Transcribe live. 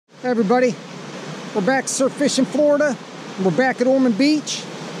Hey everybody, we're back surf fishing Florida. We're back at Ormond Beach.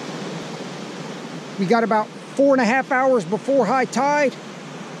 We got about 4.5 hours before high tide,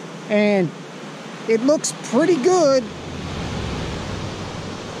 and it looks pretty good.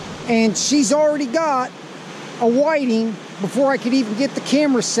 And she's already got a whiting before I could even get the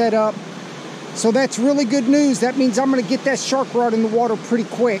camera set up. So that's really good news. That means I'm gonna get that shark rod in the water pretty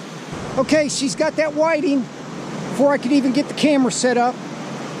quick. Okay, she's got that whiting before I could even get the camera set up.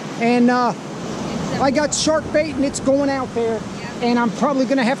 And I got shark bait and it's going out there. Yeah. And I'm probably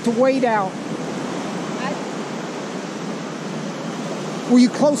gonna have to wade out. Were you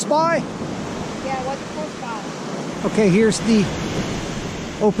close by? Yeah, I was close by. Okay, here's the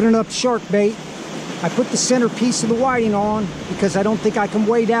opening up shark bait. I put the center piece of the whiting on because I don't think I can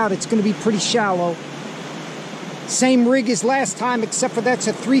wade out. It's gonna be pretty shallow. Same rig as last time, except for that's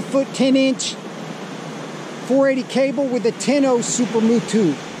a 3-foot 10-inch 480 cable with a 10-0 Super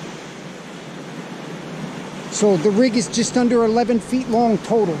Mutu. So the rig is just under 11 feet long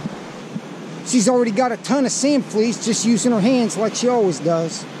total. She's already got a ton of sand fleas just using her hands like she always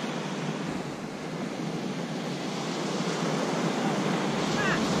does.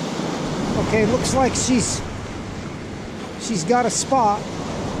 Okay, looks like she's got a spot.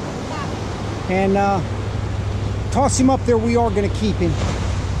 And toss him up there, we are gonna keep him.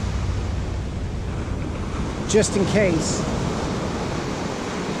 Just in case.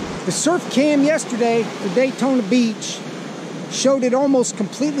 The surf cam yesterday for Daytona Beach showed it almost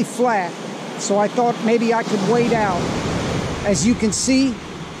completely flat, so I thought maybe I could wade out. As you can see,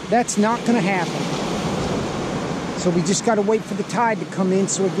 that's not gonna happen. So we just gotta wait for the tide to come in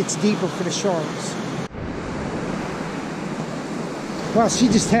so it gets deeper for the sharks. Well, she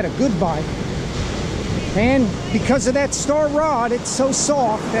just had a good bite. And because of that star rod, it's so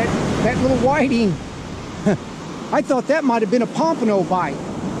soft, that little whiting, I thought that might have been a pompano bite.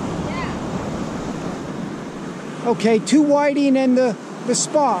 Okay, 2 whiting and the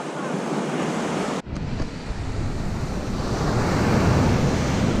spot.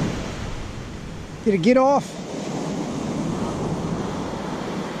 Did it get off?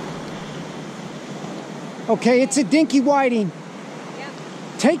 Okay, it's a dinky whiting. Yep.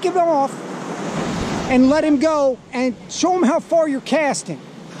 Take it off and let him go and show him how far you're casting.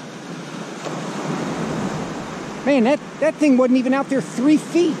 Man, that thing wasn't even out there 3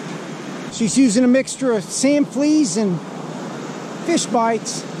 feet. She's using a mixture of sand fleas and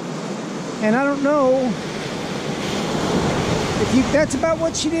Fishbites, and I don't know if that's about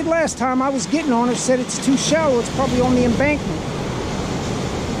what she did last time. I was getting on her, said it's too shallow, it's probably on the embankment.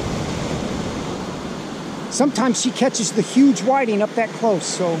 Sometimes she catches the huge whiting up that close,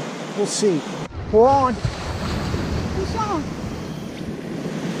 so we'll see. We're on. Who's on?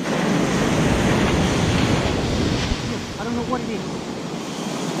 I don't know what it is.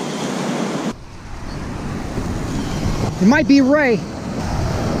 It might be Ray.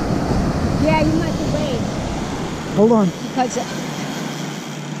 Yeah, you might be Ray. Hold on. Because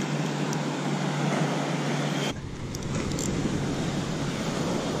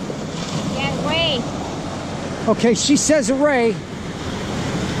yeah, Ray. Okay, she says a Ray.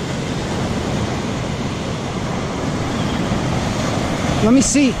 Let me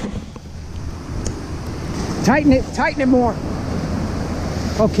see. Tighten it more.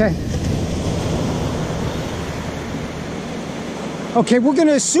 Okay. Okay, we're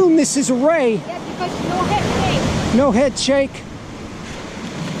gonna assume this is a Ray. Yeah, because no head shake. No head shake.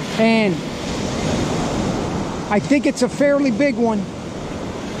 And I think it's a fairly big one.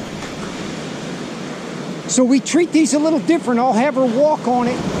 So we treat these a little different. I'll have her walk on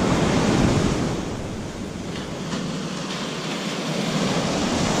it.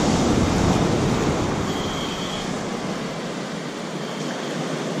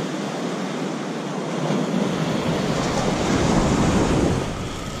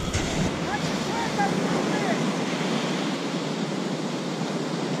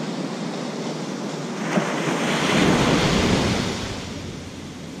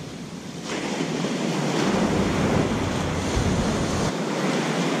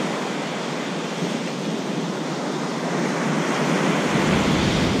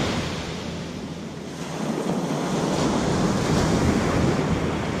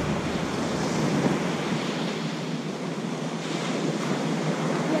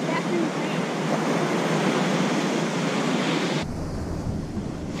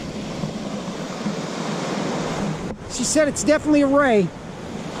 She said it's definitely a Ray.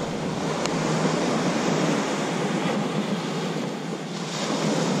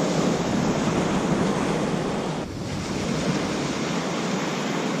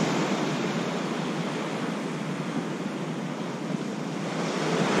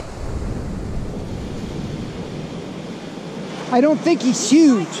 I don't think he's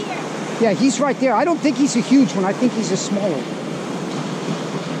huge. Yeah, he's right there. I don't think he's a huge one. I think he's a small one.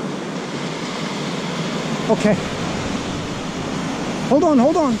 Okay. Hold on,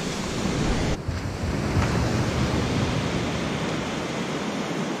 hold on.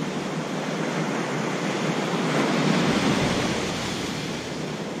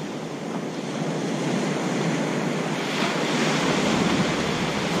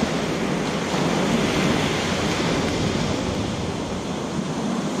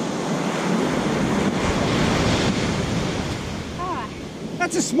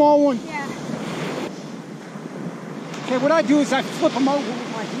 That's a small one. Yeah. Okay, what I do is I flip them over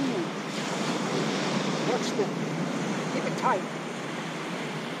with my hand. Watch the, keep it tight.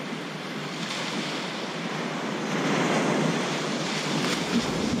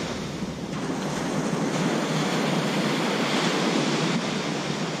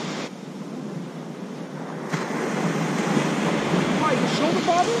 Why, your shoulder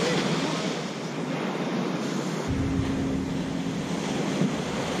bothering you?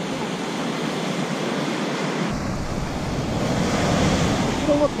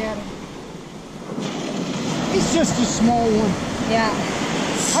 Look at him. He's just a small one. Yeah.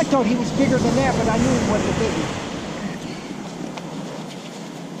 I thought he was bigger than that, but I knew he wasn't big.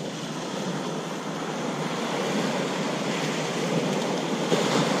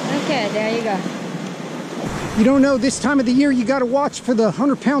 Okay, there you go. You don't know, this time of the year you got to watch for the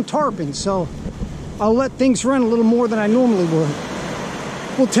 100-pound tarpon, so I'll let things run a little more than I normally would.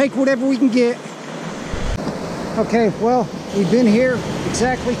 We'll take whatever we can get. Okay, well, we've been here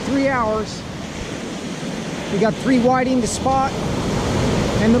exactly 3 hours. We got 3 whiting to spot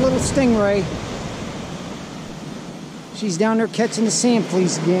and the little stingray. She's down there catching the sand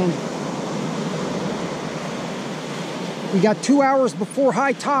fleas again. We got 2 hours before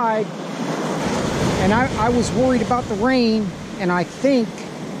high tide, and I was worried about the rain, and I think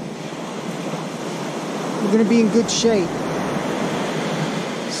we're going to be in good shape.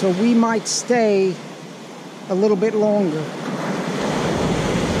 So we might stay a little bit longer.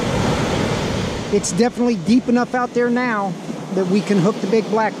 It's definitely deep enough out there now that we can hook the big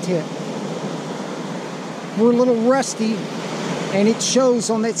black tip. We're a little rusty, and it shows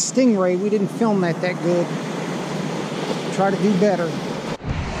on that stingray. We didn't film that good. Try to do better.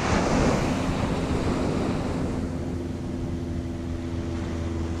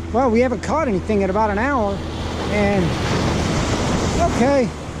 Well, we haven't caught anything in about an hour, and okay.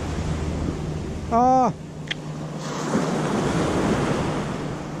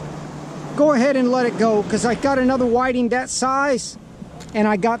 Go ahead and let it go, because I got another whiting that size and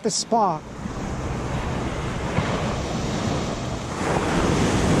I got the spot.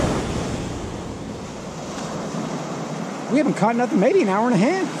 We haven't caught nothing, maybe an hour and a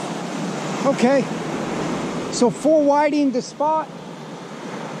half. Okay, so 4 whiting, the spot,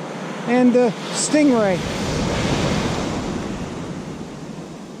 and the stingray.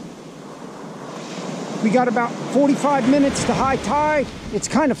 We got about 45 minutes to high tide. It's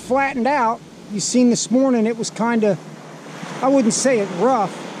kind of flattened out. You seen this morning, it was kind of, I wouldn't say it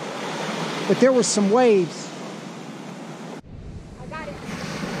rough, but there were some waves. I got it.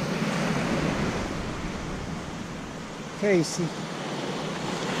 Okay, see.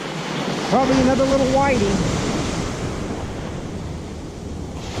 Probably another little whiting.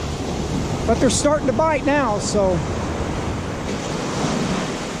 But they're starting to bite now, so.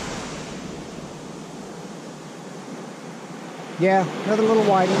 Yeah, another little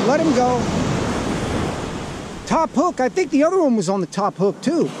whiting. Let him go. Top hook. I think the other one was on the top hook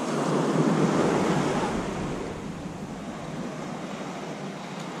too.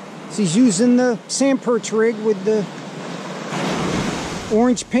 So he's using the sand perch rig with the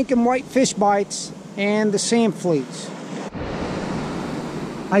orange, pink, and white Fishbites and the sand fleas.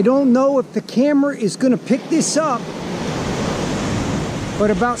 I don't know if the camera is going to pick this up,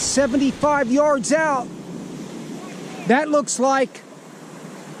 but about 75 yards out, that looks like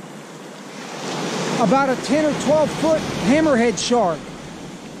about a 10 or 12 foot hammerhead shark.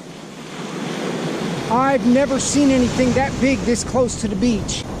 I've never seen anything that big this close to the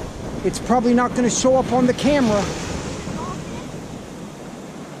beach. It's probably not going to show up on the camera.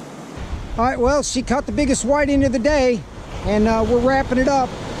 All right, well, she caught the biggest whiting of the day, and we're wrapping it up.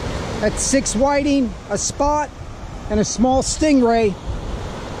 That's 6 whiting, a spot, and a small stingray.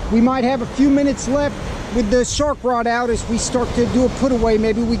 We might have a few minutes left with the shark rod out as we start to do a put away.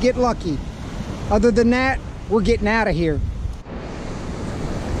 Maybe we get lucky. Other than that, we're getting out of here.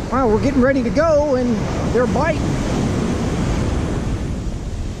 Wow, we're getting ready to go and they're biting.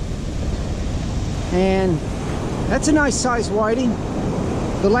 And that's a nice size whiting.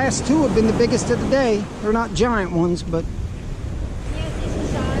 The last 2 have been the biggest of the day. They're not giant ones, but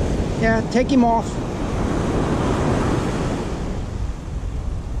Yeah, take him off.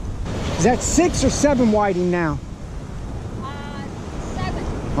 Is that 6 or 7 whiting now? 7.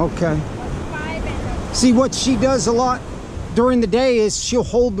 Okay. 5 and See, what she does a lot during the day is she'll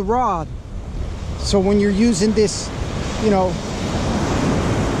hold the rod. So when you're using this, you know,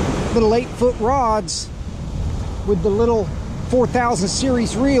 little 8-foot rods with the little 4000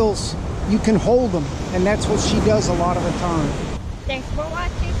 series reels, you can hold them. And that's what she does a lot of the time. Thanks for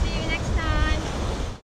watching.